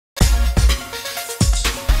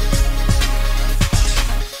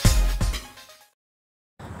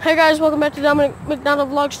Hey guys, welcome back to Dominic McDonald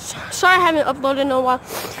Vlogs. Sorry I haven't uploaded in a while.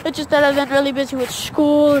 It's just that I've been really busy with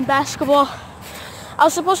school and basketball. I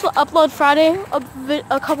was supposed to upload Friday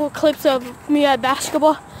a couple of clips of me at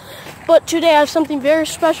basketball, but today I have something very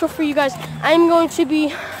special for you guys. I'm going to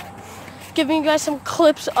be giving you guys some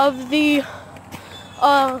clips of the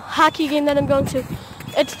hockey game that I'm going to.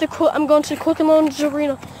 I'm going to Quicken Loans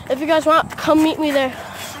Arena. If you guys want, come meet me there.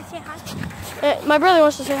 My brother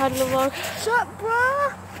wants to say hi to the vlog. What's up,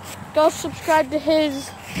 bro? Go subscribe to his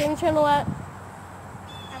game channel at...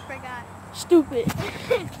 I forgot. Stupid.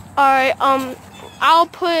 Alright, I'll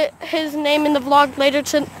put his name in the vlog later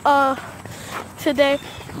today.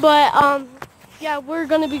 But, yeah, we're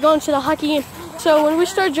going to be going to the hockey game. So when we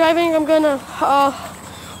start driving, I'm going to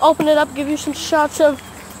open it up, give you some shots of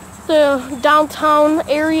the downtown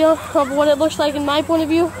area of what it looks like in my point of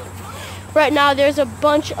view. Right now, there's a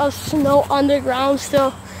bunch of snow on the ground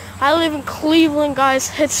still. I live in Cleveland, guys.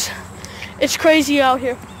 It's crazy out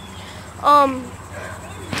here.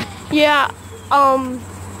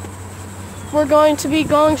 We're going to be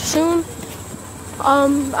going soon.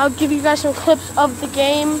 I'll give you guys some clips of the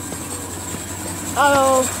game.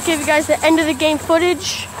 I'll give you guys the end of the game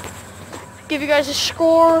footage. Give you guys a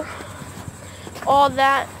score. All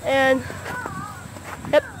that. And,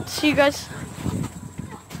 yep, see you guys.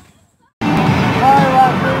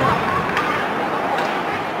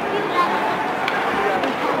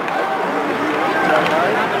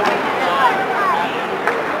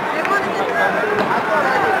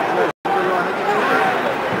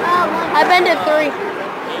 I've been to 3.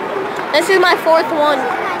 This is my 4th one.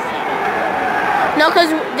 No,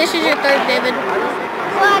 because this is your 3rd, David.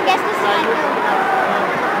 Well, I guess this is my 3rd.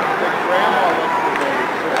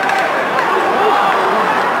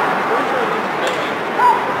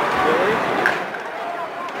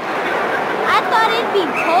 I thought it'd be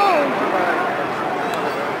cold.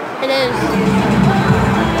 It is.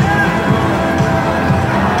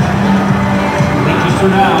 For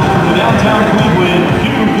now, from the downtown Cleveland,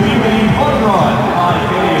 Hugh